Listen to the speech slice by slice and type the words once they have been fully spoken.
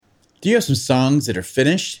Do you have some songs that are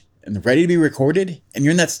finished and they're ready to be recorded? And you're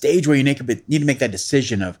in that stage where you need to make that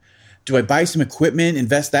decision of, do I buy some equipment,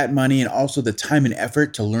 invest that money, and also the time and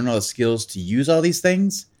effort to learn all the skills to use all these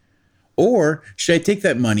things? Or should I take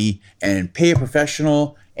that money and pay a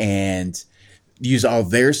professional and use all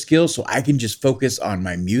their skills so I can just focus on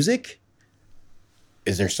my music?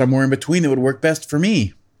 Is there somewhere in between that would work best for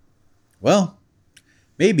me? Well,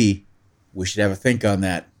 maybe we should have a think on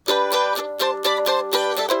that.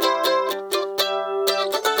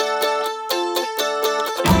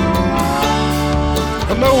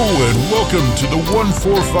 Hello and welcome to the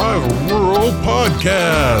 145 Rural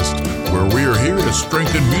Podcast, where we are here to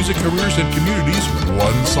strengthen music careers and communities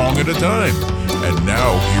one song at a time. And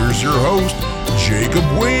now here's your host, Jacob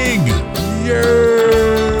Wing.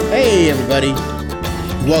 Yay! Hey everybody,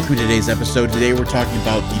 welcome to today's episode. Today we're talking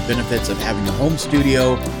about the benefits of having a home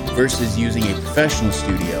studio versus using a professional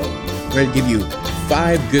studio. We're going to give you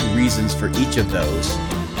 5 good reasons for each of those.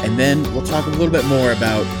 And then we'll talk a little bit more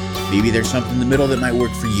about maybe there's something in the middle that might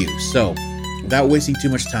work for you. So, without wasting too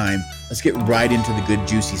much time, let's get right into the good,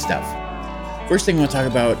 juicy stuff. First thing I want to talk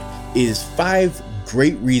about is 5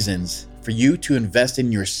 great reasons for you to invest in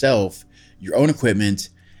yourself, your own equipment,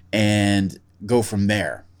 and go from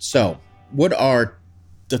there. So, what are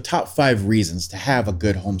the top 5 reasons to have a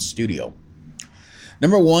good home studio?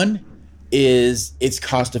 Number 1 is it's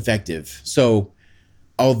cost effective. So,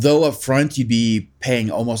 although up front you'd be paying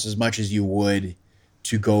almost as much as you would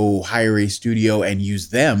to go hire a studio and use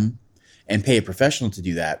them and pay a professional to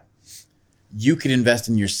do that, you can invest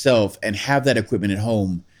in yourself and have that equipment at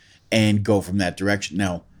home and go from that direction.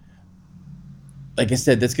 Now, like I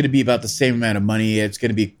said, that's going to be about the same amount of money. It's going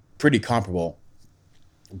to be pretty comparable.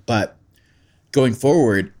 But going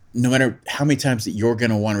forward, no matter how many times that you're going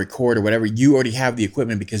to want to record or whatever, you already have the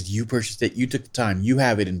equipment because you purchased it, you took the time, you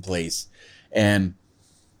have it in place. And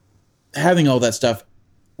having all that stuff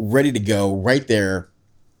ready to go right there,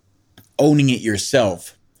 owning it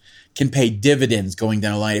yourself, can pay dividends going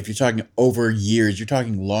down the line. If you're talking over years, you're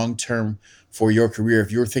talking long-term for your career.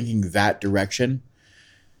 If you're thinking that direction,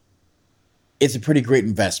 it's a pretty great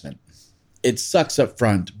investment. It sucks up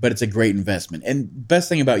front, but it's a great investment. And best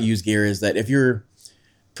thing about used gear is that if you're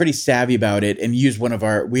pretty savvy about it and use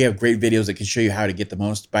we have great videos that can show you how to get the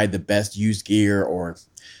most, buy the best used gear or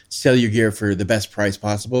sell your gear for the best price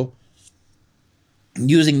possible.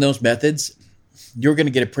 Using those methods, you're going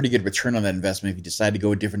to get a pretty good return on that investment if you decide to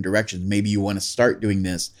go in different directions. Maybe you want to start doing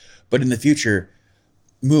this, but in the future,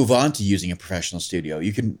 move on to using a professional studio.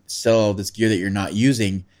 You can sell all this gear that you're not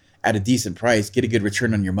using at a decent price, get a good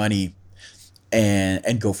return on your money,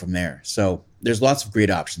 and go from there. So there's lots of great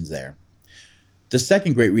options there. The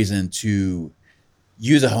second great reason to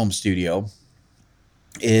use a home studio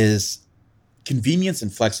is convenience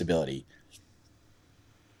and flexibility.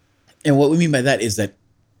 And what we mean by that is that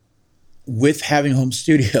with having a home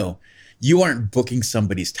studio, you aren't booking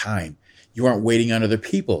somebody's time. You aren't waiting on other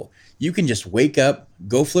people. You can just wake up,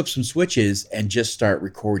 go flip some switches, and just start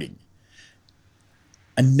recording.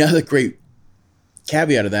 Another great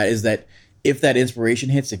caveat of that is that if that inspiration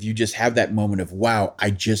hits, if you just have that moment of, wow,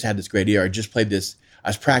 I just had this great idea, or I just played this, I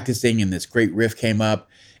was practicing and this great riff came up,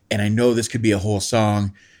 and I know this could be a whole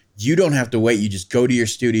song, you don't have to wait. You just go to your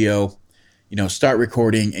studio, start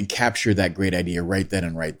recording and capture that great idea right then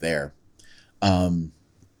and right there.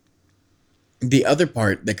 The other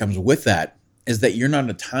part that comes with that is that you're not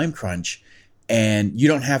in a time crunch and you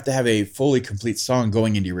don't have to have a fully complete song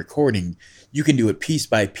going into your recording. You can do it piece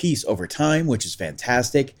by piece over time, which is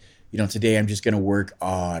fantastic. Today I'm just going to work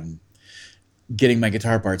on getting my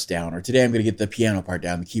guitar parts down, or today I'm going to get the piano part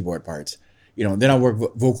down, the keyboard parts. Then I'll work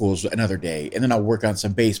vocals another day, and then I'll work on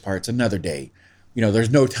some bass parts another day.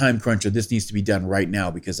 There's no time crunch, or this needs to be done right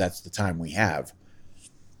now because that's the time we have.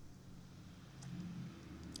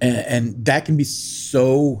 And that can be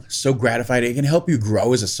so gratifying. It can help you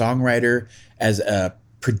grow as a songwriter, as a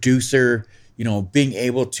producer, being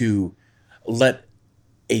able to let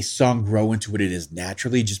a song grow into what it is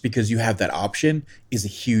naturally just because you have that option is a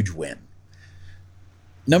huge win.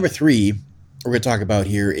 Number 3 we're going to talk about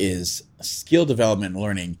here is skill development and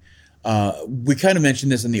learning. We kind of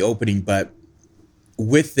mentioned this in the opening, but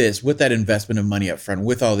with that investment of money up front,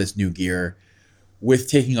 with all this new gear, with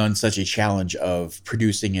taking on such a challenge of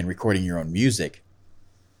producing and recording your own music,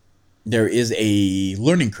 there is a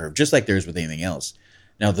learning curve, just like there is with anything else.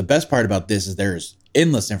 Now, the best part about this is there's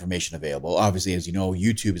endless information available. Obviously, as you know,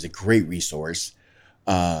 YouTube is a great resource.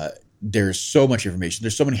 There's so much information.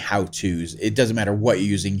 There's so many how-tos. It doesn't matter what you're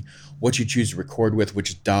using, what you choose to record with,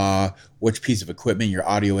 which DAW, which piece of equipment, your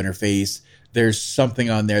audio interface, There's something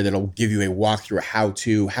on there that'll give you a walkthrough,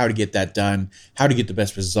 how to get that done, how to get the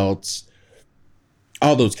best results,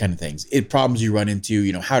 all those kind of things. Problems you run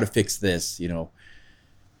into, how to fix this,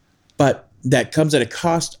 But that comes at a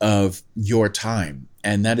cost of your time.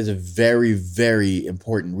 And that is a very, very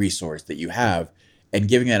important resource that you have. And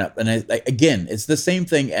giving that up. And again, it's the same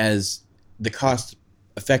thing as the cost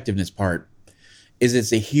effectiveness part.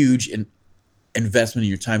 It's a huge investment in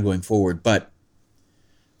your time going forward. But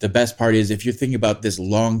the best part is, if you're thinking about this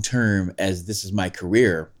long term as this is my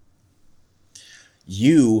career,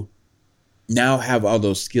 you now have all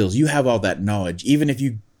those skills. You have all that knowledge. Even if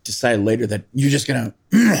you decide later that you're just going to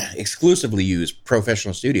exclusively use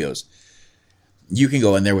professional studios, you can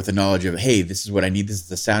go in there with the knowledge of, hey, this is what I need. This is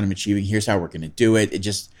the sound I'm achieving. Here's how we're going to do it.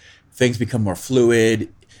 Things become more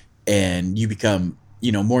fluid, and you become,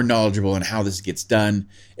 more knowledgeable on how this gets done.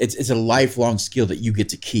 It's a lifelong skill that you get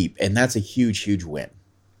to keep. And that's a huge, huge win.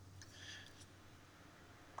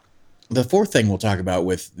 The fourth thing we'll talk about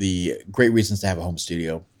with the great reasons to have a home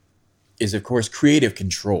studio is, of course, creative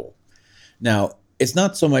control. Now, it's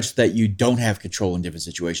not so much that you don't have control in different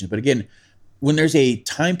situations, but again, when there's a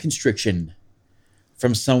time constriction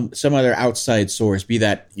from some other outside source, be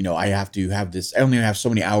that, I have to have this, I only have so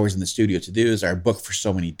many hours in the studio to do this, or I book for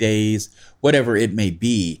so many days, whatever it may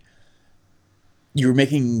be, you're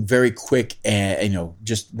making very quick and,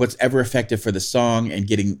 just what's ever effective for the song and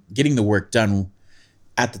getting the work done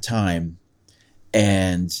at the time.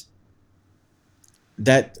 And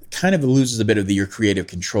that kind of loses a bit of your creative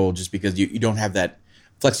control, just because you don't have that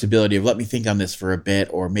flexibility of, let me think on this for a bit,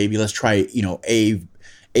 or maybe let's try,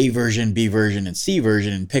 A version, B version, and C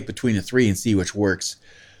version, and pick between the three and see which works.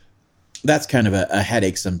 That's kind of a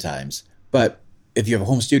headache sometimes. But if you have a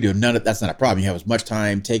home studio, that's not a problem. You have as much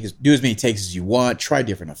time, do as many takes as you want, try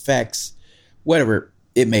different effects, whatever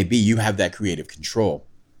it may be. You have that creative control.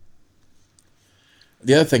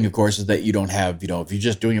 The other thing, of course, is that you don't have, if you're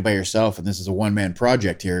just doing it by yourself and this is a one-man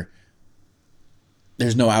project here,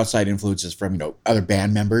 there's no outside influences from, other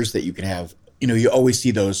band members that you can have. You always see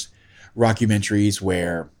those rockumentaries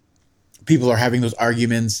where people are having those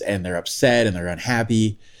arguments and they're upset and they're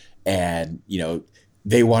unhappy and,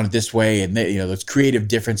 they want it this way. And those creative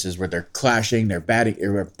differences where they're clashing, they're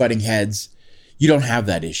butting heads. You don't have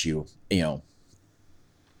that issue, and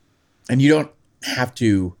you don't have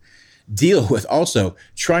to deal with also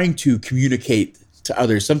trying to communicate to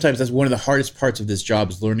others. Sometimes that's one of the hardest parts of this job,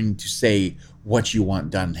 is learning to say what you want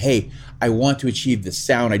done. Hey, I want to achieve this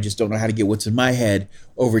sound. I just don't know how to get what's in my head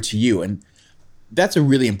over to you. And that's a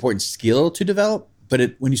really important skill to develop.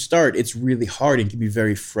 But when you start, it's really hard and can be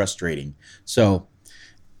very frustrating. So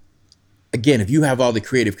again, if you have all the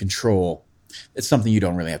creative control, it's something you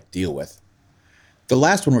don't really have to deal with. The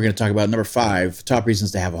last one we're going to talk about, number 5, top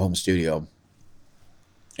reasons to have a home studio,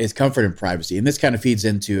 is comfort and privacy. And this kind of feeds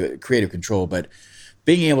into creative control, but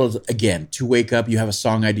being able to, again, to wake up, you have a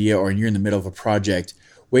song idea or you're in the middle of a project,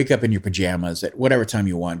 wake up in your pajamas at whatever time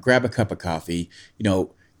you want, grab a cup of coffee,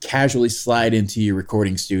 casually slide into your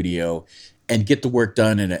recording studio and get the work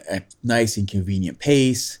done in a nice and convenient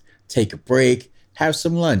pace, take a break, have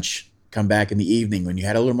some lunch, come back in the evening when you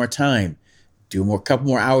had a little more time, do couple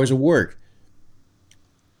more hours of work,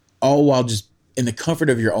 all while just in the comfort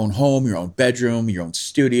of your own home, your own bedroom, your own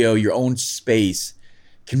studio, your own space,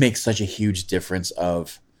 can make such a huge difference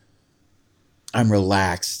of, I'm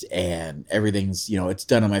relaxed and everything's, it's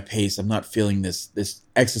done on my pace. I'm not feeling this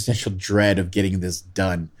existential dread of getting this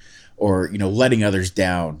done or, letting others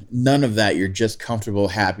down. None of that. You're just comfortable,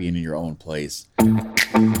 happy, and in your own place.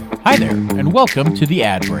 Hi there, and welcome to the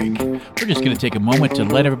ad break. We're just going to take a moment to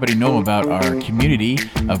let everybody know about our community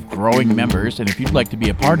of growing members, and if you'd like to be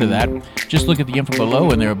a part of that, just look at the info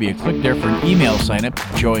below and there will be a click there for an email sign-up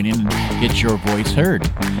to join in and get your voice heard.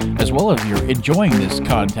 As well, if you're enjoying this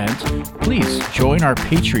content, please join our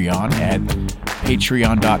Patreon at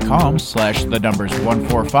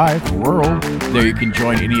patreon.com/145rural. There you can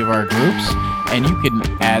join any of our groups, and you can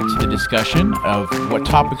add to the discussion of what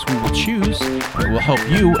topics we will choose that will help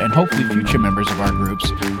you and hopefully future members of our groups,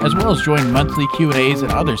 as well as join monthly Q&As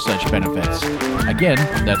and other such benefits. Again,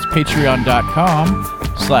 that's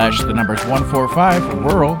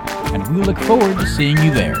patreon.com/145rural, and we look forward to seeing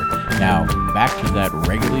you there. Now, back to that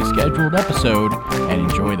regularly scheduled episode, and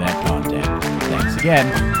enjoy that content. Thanks again.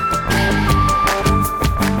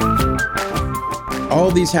 All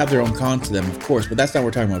of these have their own cons to them, of course, but that's not what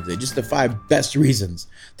we're talking about today. Just the 5 best reasons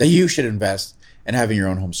that you should invest in having your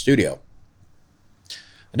own home studio.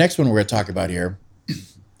 The next one we're going to talk about here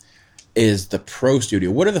is the Pro Studio.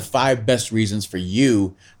 What are the 5 best reasons for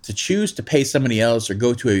you to choose to pay somebody else or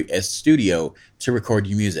go to a studio to record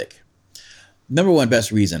your music? Number 1 best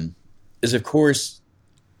reason is, of course,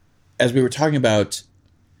 as we were talking about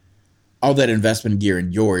all that investment gear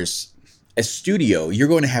in yours, a studio, you're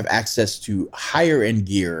going to have access to higher end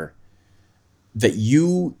gear that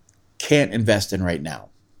you can't invest in right now.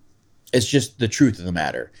 It's just the truth of the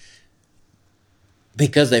matter.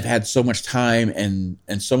 Because they've had so much time and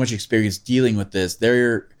so much experience dealing with this,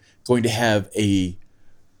 they're going to have a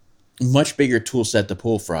much bigger tool set to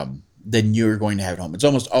pull from than you're going to have at home. It's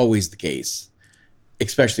almost always the case,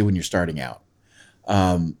 especially when you're starting out.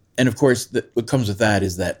 And of course, what comes with that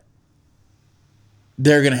is that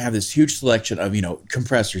they're going to have this huge selection of,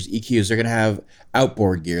 compressors, EQs. They're going to have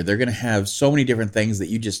outboard gear. They're going to have so many different things that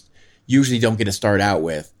you just usually don't get to start out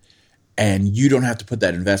with. And you don't have to put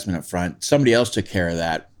that investment up front. Somebody else took care of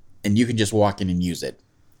that, and you can just walk in and use it.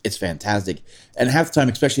 It's fantastic. And half the time,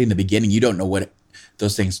 especially in the beginning, you don't know what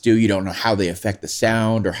those things do. You don't know how they affect the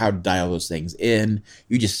sound or how to dial those things in.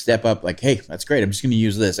 You just step up like, hey, that's great. I'm just going to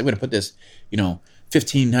use this. I'm going to put this,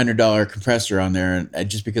 $1,500 compressor on there, and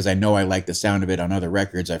just because I know I like the sound of it on other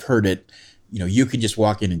records, I've heard it. You can just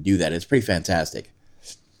walk in and do that. It's pretty fantastic.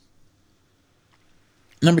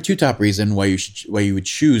 Number 2 top reason why you would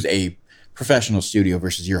choose a professional studio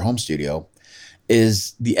versus your home studio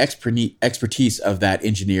is the expertise of that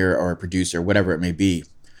engineer or producer, whatever it may be.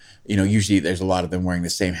 Usually there's a lot of them wearing the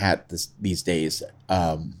same hat these days.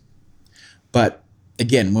 But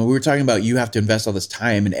again, when we were talking about you have to invest all this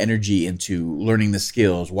time and energy into learning the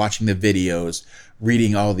skills, watching the videos,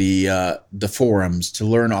 reading all the forums to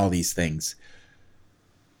learn all these things,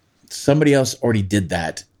 somebody else already did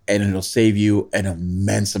that. And it'll save you an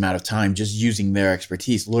immense amount of time just using their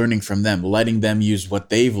expertise, learning from them, letting them use what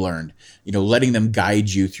they've learned, letting them guide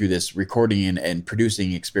you through this recording and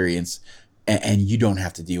producing experience. And you don't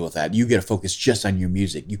have to deal with that. You get to focus just on your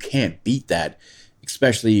music. You can't beat that,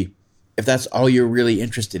 especially if that's all you're really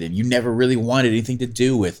interested in. You never really wanted anything to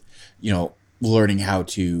do with, learning how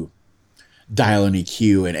to dial an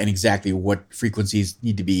EQ and exactly what frequencies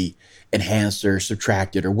need to be enhanced or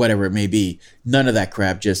subtracted or whatever it may be. None of that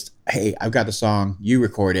crap. Just, hey, I've got the song, you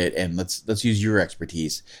record it, and let's use your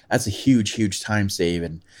expertise. That's a huge, huge time save.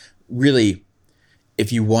 And really,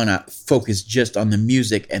 if you want to focus just on the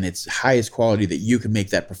music and its highest quality that you can make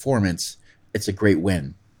that performance, it's a great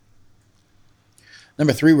win.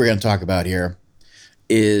 Number 3 we're going to talk about here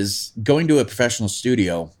is going to a professional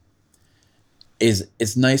studio.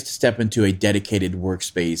 It's nice to step into a dedicated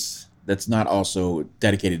workspace that's not also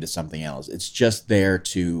dedicated to something else. It's just there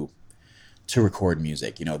to record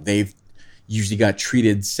music. They've usually got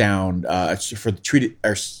treated sound for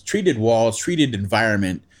the treated walls, treated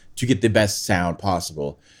environment to get the best sound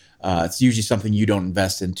possible. It's usually something you don't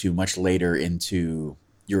invest into much later into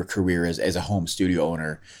your career as a home studio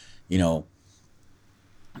owner.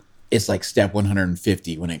 It's like step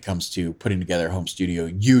 150 when it comes to putting together a home studio,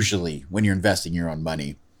 usually when you're investing your own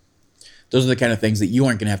money. Those are the kind of things that you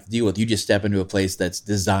aren't going to have to deal with. You just step into a place that's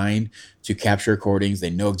designed to capture recordings. They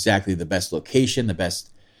know exactly the best location, the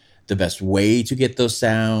best way to get those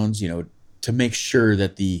sounds, to make sure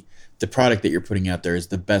that the product that you're putting out there is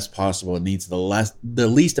the best possible. It needs the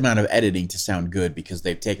least amount of editing to sound good because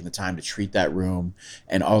they've taken the time to treat that room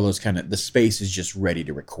and all those the space is just ready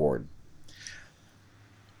to record.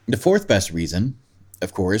 The 4th best reason,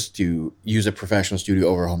 of course, to use a professional studio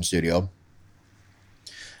over a home studio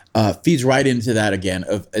feeds right into that again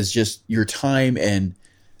as just your time and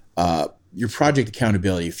your project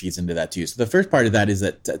accountability feeds into that too. So the first part of that is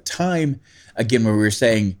that time, again, where we were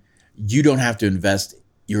saying you don't have to invest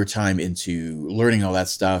your time into learning all that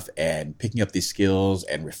stuff and picking up these skills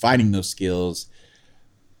and refining those skills.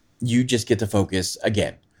 You just get to focus,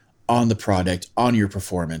 again, on the product, on your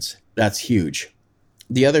performance. That's huge.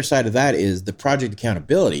 The other side of that is the project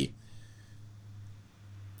accountability.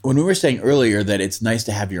 When we were saying earlier that it's nice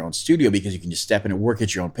to have your own studio because you can just step in and work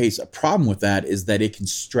at your own pace, a problem with that is that it can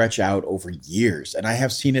stretch out over years. And I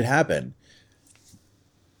have seen it happen.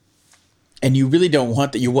 And you really don't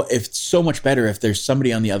want that. If it's so much better if there's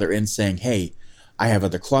somebody on the other end saying, hey, I have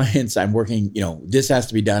other clients, I'm working, this has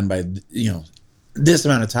to be done by, this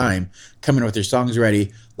amount of time. Come in with your songs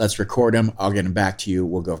ready. Let's record them. I'll get them back to you.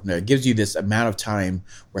 We'll go from there. It gives you this amount of time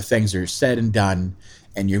where things are said and done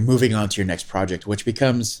and you're moving on to your next project, which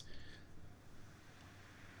becomes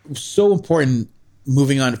so important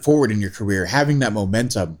moving on forward in your career, having that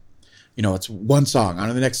momentum. It's one song, on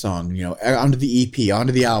to the next song, onto the EP,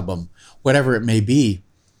 onto the album, whatever it may be.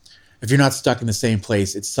 If you're not stuck in the same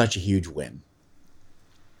place, it's such a huge win.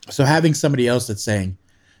 So having somebody else that's saying,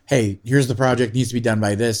 hey, here's the project, needs to be done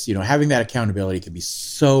by this, having that accountability can be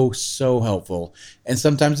so, so helpful. And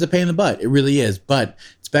sometimes it's a pain in the butt. It really is, but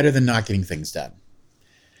it's better than not getting things done.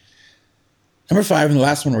 Number 5, and the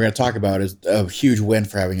last one we're going to talk about is a huge win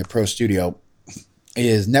for having a pro studio,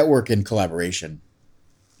 is network and collaboration.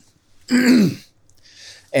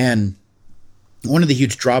 And one of the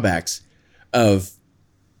huge drawbacks of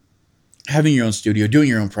having your own studio, doing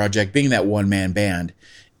your own project, being that one-man band,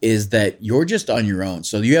 is that you're just on your own.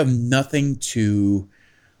 So you have nothing to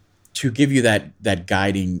give you that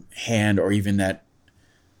guiding hand or even that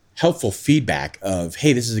helpful feedback of,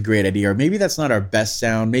 hey, this is a great idea, or maybe that's not our best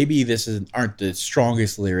sound. Maybe this aren't the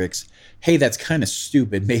strongest lyrics. Hey, that's kind of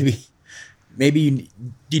stupid. Maybe you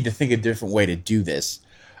need to think a different way to do this.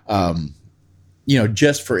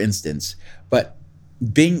 Just for instance, but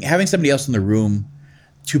having somebody else in the room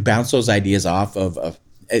to bounce those ideas off of,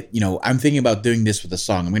 I'm thinking about doing this with a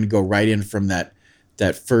song. I'm going to go right in from that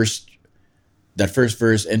first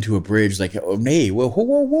verse into a bridge. Like, oh, hey,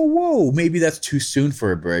 whoa, maybe that's too soon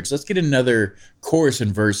for a bridge. Let's get another chorus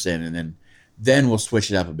and verse in, and then we'll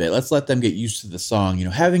switch it up a bit. Let's let them get used to the song.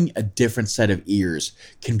 Having a different set of ears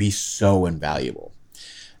can be so invaluable.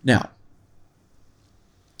 Now,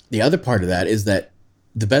 the other part of that is that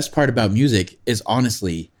the best part about music is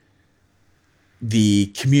honestly the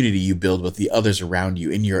community you build with the others around you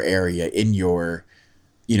in your area, in your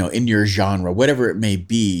genre, whatever it may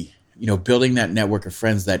be. Building that network of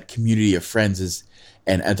friends, that community of friends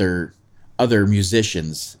and other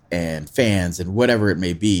musicians and fans and whatever it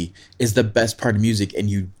may be is the best part of music. And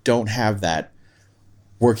you don't have that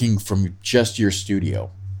working from just your studio.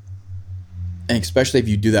 And especially if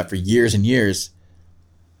you do that for years and years,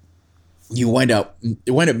 you wind up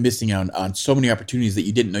missing out on so many opportunities that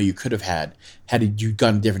you didn't know you could have had you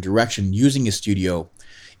gone a different direction, using a studio,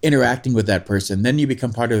 interacting with that person. Then you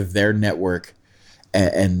become part of their network,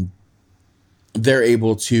 and they're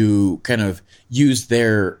able to kind of use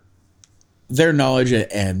their knowledge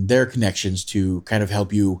and their connections to kind of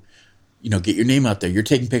help you, get your name out there. You're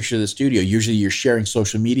taking pictures of the studio. Usually you're sharing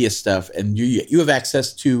social media stuff, and you have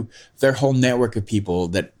access to their whole network of people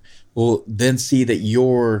that will then see that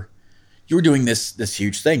you're doing this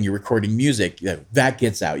huge thing. You're recording music that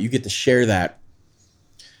gets out. You get to share that.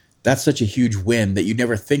 That's such a huge win that you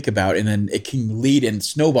never think about. And then it can lead and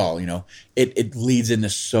snowball, it leads into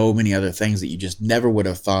so many other things that you just never would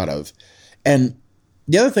have thought of. And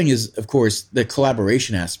the other thing is, of course, the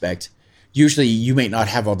collaboration aspect. Usually you may not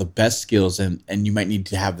have all the best skills and you might need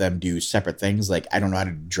to have them do separate things. Like, I don't know how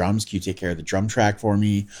to do drums. Can you take care of the drum track for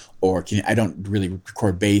me? Or I don't really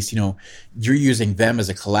record bass. You're using them as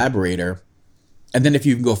a collaborator. And then if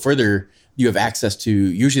you can go further, you have access to,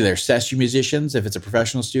 usually they're session musicians. If it's a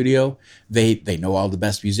professional studio, they know all the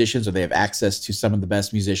best musicians, or they have access to some of the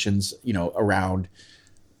best musicians, around,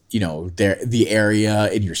 the area,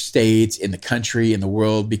 in your state, in the country, in the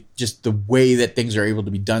world. Just the way that things are able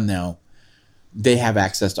to be done now, they have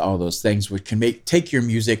access to all those things, which can take your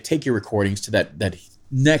music, take your recordings to that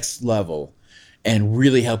next level and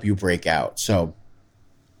really help you break out. So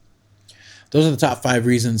those are the top 5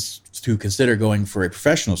 reasons to consider going for a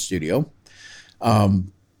professional studio.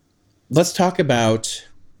 Let's talk about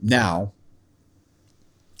now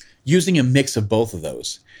using a mix of both of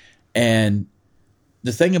those. And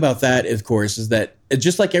the thing about that, of course, is that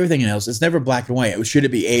just like everything else, it's never black and white. Should it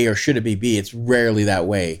be A or should it be B? It's rarely that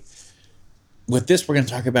way. With this, we're going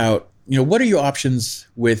to talk about, what are your options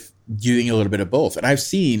with doing a little bit of both? And I've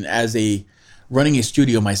seen, running a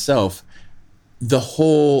studio myself, the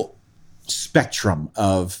whole spectrum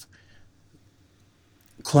of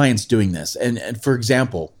clients doing this. And for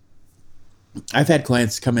example, I've had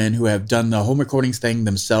clients come in who have done the home recordings thing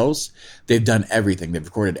themselves. They've done everything. They've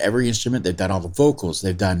recorded every instrument. They've done all the vocals.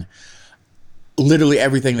 They've done literally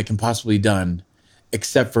everything that can possibly be done,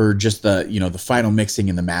 except for just the final mixing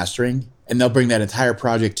and the mastering. And they'll bring that entire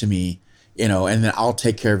project to me, and then I'll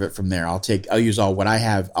take care of it from there. I'll use all what I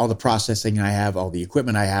have, all the processing I have, all the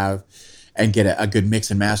equipment I have, and get a good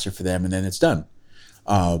mix and master for them, and then it's done.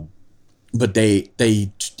 But they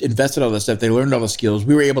invested all this stuff. They learned all the skills.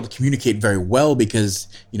 We were able to communicate very well because,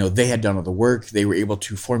 they had done all the work. They were able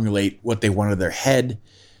to formulate what they wanted in their head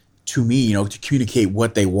to me, to communicate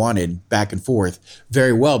what they wanted back and forth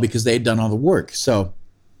very well because they had done all the work. So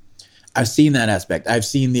I've seen that aspect. I've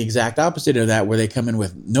seen the exact opposite of that, where they come in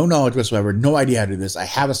with no knowledge whatsoever, no idea how to do this. I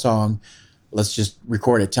have a song. Let's just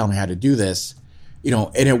record it. Tell me how to do this.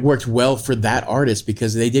 And it worked well for that artist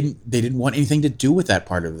because they didn't want anything to do with that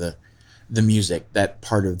part of the music, that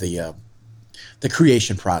part of the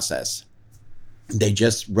creation process. They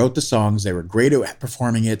just wrote the songs. They were great at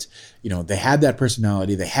performing it. They had that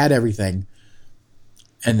personality. They had everything.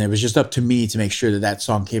 And it was just up to me to make sure that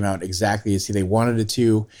song came out exactly as they wanted it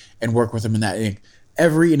to, and work with them in that. And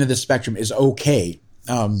every end of the spectrum is okay.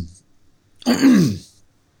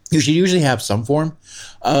 You should usually have some form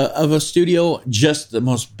of a studio. Just the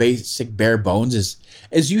most basic bare bones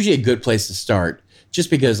is usually a good place to start. Just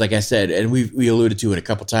because, like I said, and we alluded to it a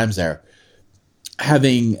couple times there,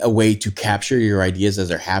 having a way to capture your ideas as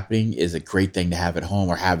they're happening is a great thing to have at home,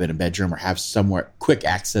 or have in a bedroom, or have somewhere quick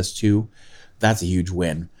access to. That's a huge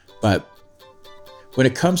win. But when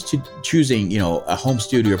it comes to choosing, a home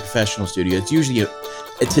studio or professional studio, it's usually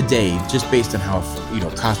today, just based on how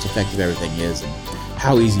cost effective everything is and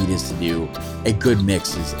how easy it is to do, a good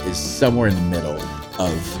mix is somewhere in the middle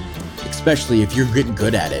of, especially if you're getting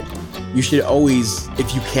good at it. You should always,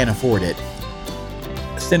 if you can't afford it,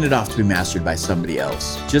 send it off to be mastered by somebody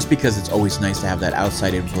else. Just because it's always nice to have that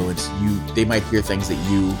outside influence. They might hear things that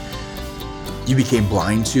you became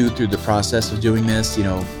blind to through the process of doing this.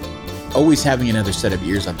 Always having another set of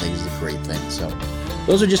ears on things is a great thing. So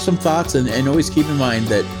those are just some thoughts, and always keep in mind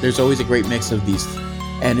that there's always a great mix of these.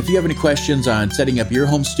 And if you have any questions on setting up your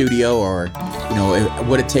home studio, or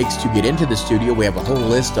what it takes to get into the studio, we have a whole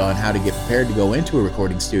list on how to get prepared to go into a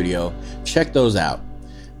recording studio. Check those out.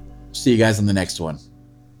 See you guys on the next one.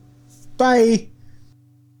 Bye.